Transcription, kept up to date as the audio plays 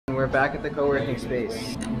we're back at the co-working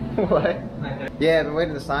space. What? Yeah, I've been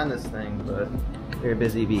waiting to sign this thing, but you're a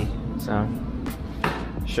busy bee, so.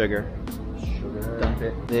 Sugar. Dump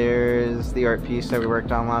it. There's the art piece that we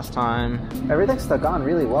worked on last time. Everything's stuck on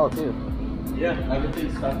really well, too. Yeah,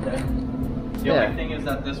 everything's stuck there. The only thing is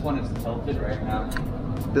that this one is tilted right now.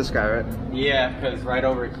 This guy, right? Yeah, because right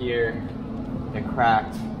over here, it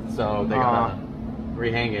cracked, so they gotta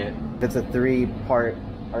rehang it. It's a 3-part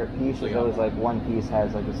art piece, so it's like one piece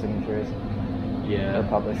has like the signatures. Yeah. Or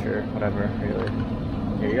publisher, whatever, really.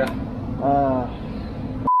 Here you go.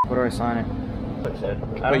 What do I sign it?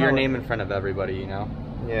 Put your name in front of everybody, you know?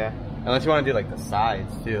 Yeah. Unless you want to do like the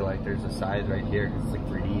sides too, like there's a side right here, it's like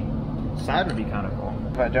 3D. Side would be kind of cool.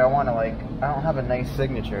 But do I want to like, I don't have a nice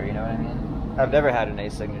signature, you know what I mean? I've never had a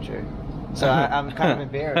nice signature. So I'm kind of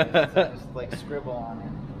embarrassed to just like scribble on it.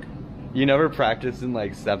 You never practiced in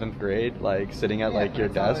like 7th grade, like sitting at like your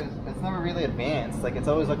desk? It's never really advanced. Like it's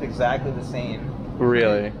always looked exactly the same.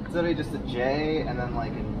 Really? It's literally just a J and then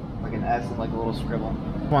like an S and like a little scribble.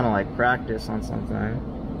 I want to like practice on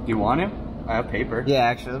something. You want to? I have paper. Yeah,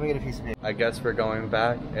 actually, let me get a piece of paper. I guess we're going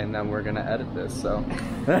back and then we're gonna edit this, so.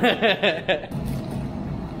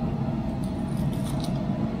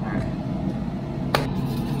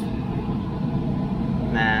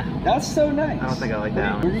 Nah. That's so nice. I don't think I like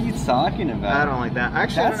that one. What are you talking about? I don't like that.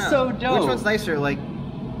 Actually, that's so dope. Which one's nicer, like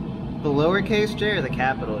the lowercase J or the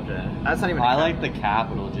capital J? That's not even. I like the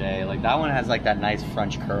capital J. Like that one has like that nice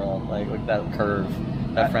French curl, like that curve,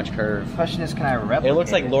 that French curve. The question is, can I replicate it?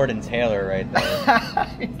 Looks like Lord and Taylor right there.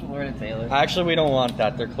 It's Lord and Taylor. Actually, we don't want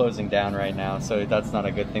that. They're closing down right now, so that's not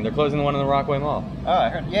a good thing. They're closing the one in the Rockaway Mall. Oh, I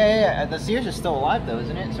heard. Yeah. The Sears is still alive though,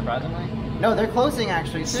 isn't it? Surprisingly. No, they're closing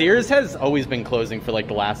actually. Sears has always been closing for like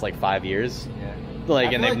the last like 5 years. Yeah.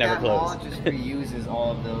 Like, and they've never closed. Mall just reuses all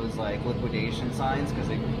of those like liquidation signs because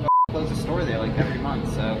they close the store there like every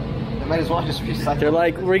month, so they might as well just recycle. They're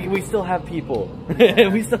like, we still have people.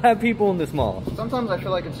 We still have people in this mall. Sometimes I feel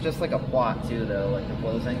like it's just like a plot too, though. Like the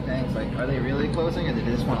closing things. Like, are they really closing, or do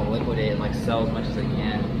they just want to liquidate and like sell as much as they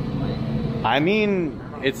can? Like, I mean,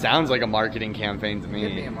 it sounds like a marketing campaign to me.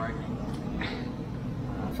 Could be a marketing.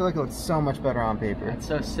 I feel like it looks so much better on paper. It's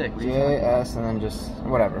so sick. J, S, and then just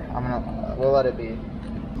whatever. We'll let it be.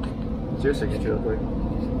 What's your signature look like?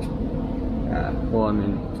 Well, I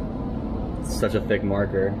mean, it's such a thick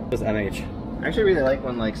marker. It's MH. I actually really like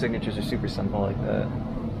when like signatures are super simple like that.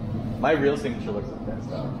 My real signature looks like this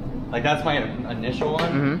though. Like that's my initial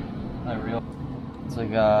one. Mm-hmm. My real. It's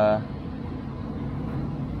like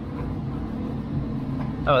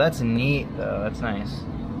Oh, that's neat though. That's nice.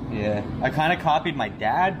 Yeah, I kind of copied my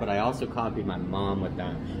dad, but I also copied my mom with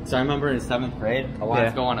that. So I remember in 7th grade, I wanted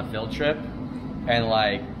to go on a field trip, and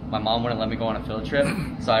like my mom wouldn't let me go on a field trip.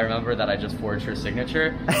 So I remember that I just forged her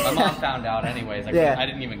signature. My mom found out anyways. I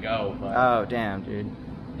didn't even go. But oh damn, dude.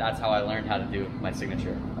 That's how I learned how to do my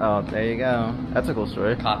signature. Oh, there you go. That's a cool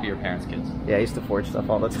story. Copy your parents' kids. Yeah, I used to forge stuff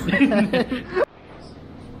all the time.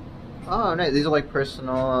 Oh, nice. These are like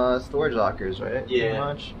personal storage lockers, right? Yeah. Pretty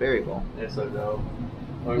much. Very cool. They're so dope.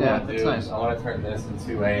 What we Yeah, want to that's do nice. is I want to turn this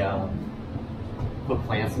into a put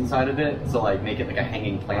plants inside of it, so like make it like a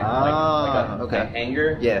hanging plant, like a plant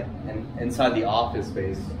hanger. Yeah. And inside the office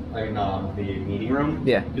space, I mean the meeting room.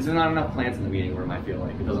 Yeah. Because there's not enough plants in the meeting room. I feel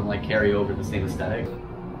like it doesn't like carry over the same aesthetic.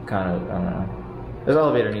 Kind of. I don't know. This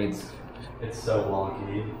elevator needs. It's so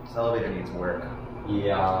wonky. This elevator needs work.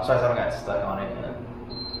 Yeah. So I haven't got stuck on it yet.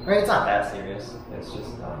 I mean, it's not that serious. It's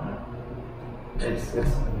just I don't know. It's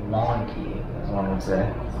wonky, as one would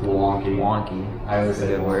say. Wonky. Wonky. I always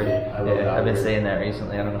say a good word. I've been saying that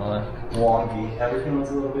recently. I don't know why. Wonky. Everything was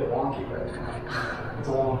a little bit wonky right now. It's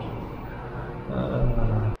wonky.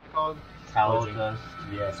 Collagen.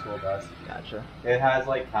 Yeah, school dust. Gotcha. It has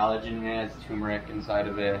like collagen in it, it has turmeric inside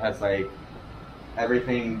of it, it has like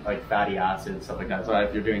everything like fatty acids, stuff like that. So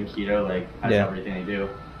if you're doing keto, like has everything they do.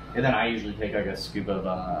 And then I usually take like a scoop of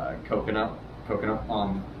coconut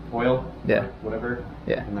oil, whatever.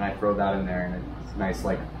 Yeah. And then I throw that in there, and it's nice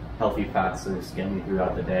like healthy fats to skin me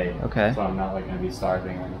throughout the day. Okay. So I'm not like gonna be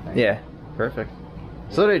starving or anything. Yeah. Perfect.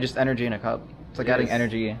 It's literally just energy in a cup. It's like adding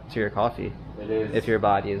energy to your coffee. It is. If your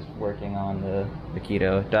body is working on the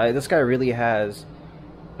keto diet. This guy really has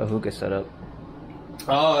a hookah setup.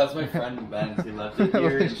 Oh, that's my friend Ben. He left it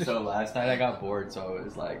here. So last night I got bored, so it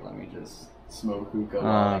was like, let me just smoke hookah.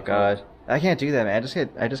 Oh god, I can't do that, man.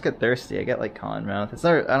 I just get thirsty. I get like cotton mouth. It's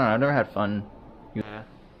never. I don't know. I've never had fun. Yeah.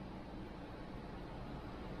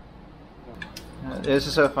 This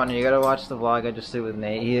is so funny. You gotta watch the vlog I just did with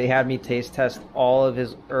Nate. He had me taste test all of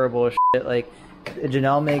his herbal shit. Like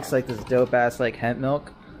Janelle makes like this dope ass like hemp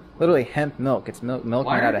milk. literally hemp milk. It's milk made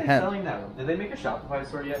out of hemp. Selling that one? Did they make a Shopify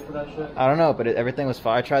store yet for that shit? I don't know, but everything was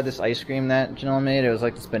fine. I tried this ice cream that Janelle made. It was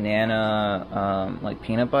like this banana, like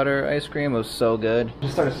peanut butter ice cream. It was so good.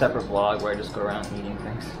 Just start a separate vlog where I just go around eating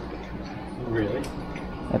things. Really?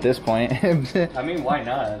 At this point. I mean, why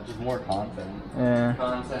not? Just more content. Yeah.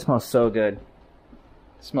 Content. It smells so good.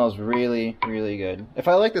 It smells really, really good. If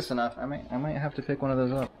I like this enough, I might have to pick one of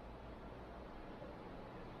those up.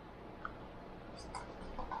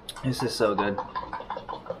 This is so good.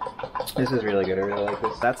 This is really good. I really like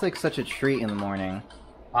this. That's like such a treat in the morning.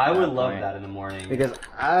 I would love that in the morning. Because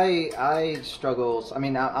I struggle. I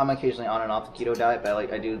mean, I'm occasionally on and off the keto diet,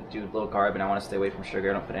 but I do low carb, and I want to stay away from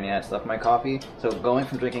sugar. I don't put any of that stuff in my coffee. So going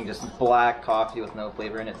from drinking just black coffee with no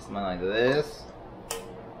flavor in it to something like this,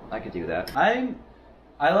 I could do that.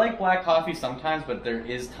 I like black coffee sometimes, but there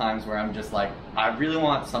is times where I'm just like, I really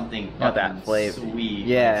want something not that flavor. Sweet.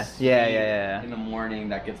 Yeah. In the morning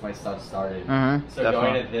that gets my stuff started. So definitely.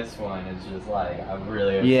 Going to this one is just like, I'm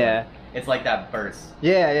really it's like that burst.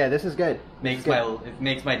 Yeah, this is good. It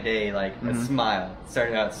makes my day like a smile.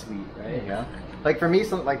 Started out sweet, right? There you go. Like for me,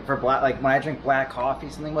 something like when I drink black coffee,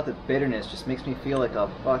 something with the bitterness just makes me feel like a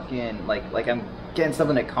fucking like I'm getting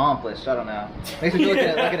something accomplished. I don't know. Makes me feel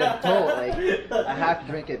like an adult. Like I have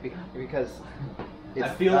to drink it because I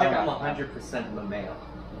feel like I'm 100% the male.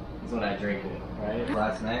 Is when I drink it. Right.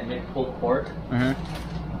 Last night I made pulled pork. And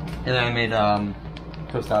then I made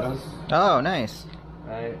tostados. Oh, nice.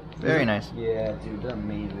 Right. Very nice. Yeah, dude, they're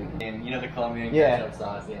amazing. And you know the Colombian ketchup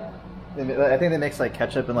sauce, I think they mix like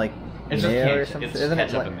ketchup and like mayo or something. It's just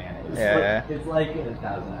ketchup and mayonnaise. Yeah. It's like in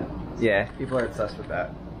 1,000 items. Yeah, people are obsessed with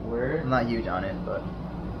that. Word? I'm not huge on it, but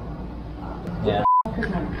yeah.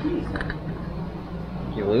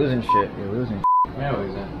 You're losing shit. You're losing shit. Yeah,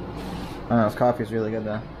 losing. I don't know, this coffee's really good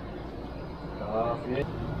though. Coffee.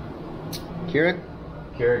 Keurig?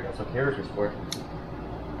 Keurig, that's what Keurig is for.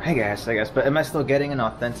 I guess. But am I still getting an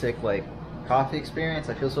authentic like coffee experience?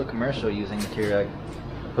 I feel so commercial using the Keurig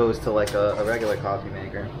opposed to like a regular coffee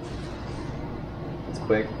maker. It's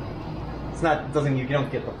quick. It's not. You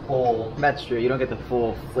don't get the full. That's true. You don't get the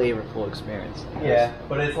full flavorful experience. Yeah,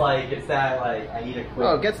 but it's that I need a quick.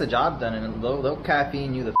 Oh, it gets the job done, and they'll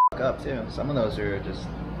caffeine you the f up too. Some of those are just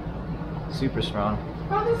super strong.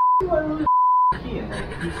 How the f do I really key in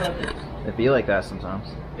like 2 seconds? It'd be like that sometimes.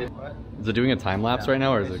 Is it doing a time lapse right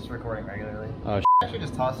now, or is it just recording regularly? Oh, I should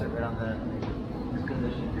just toss it right on the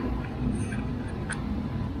position.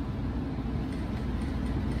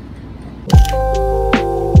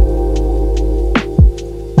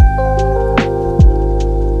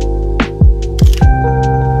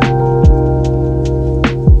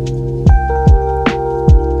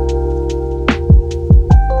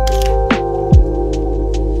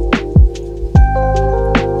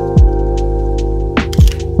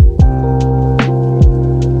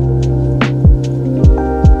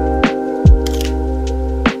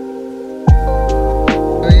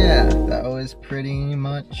 Pretty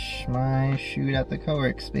much my shoot at the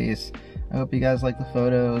CoWork space. I hope you guys like the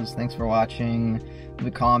photos. Thanks for watching. Leave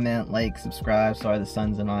a comment, like, subscribe. Sorry, the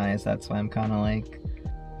sun's in my eyes. That's why I'm kind of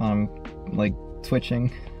like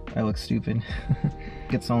twitching. I look stupid.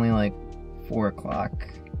 It's only like 4 o'clock.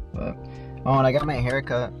 But oh, and I got my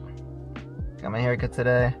haircut. Got my haircut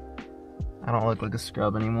today. I don't look like a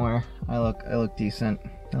scrub anymore. I look decent.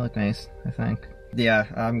 I look nice, I think. Yeah,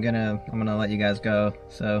 I'm gonna let you guys go.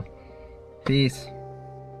 So. Peace.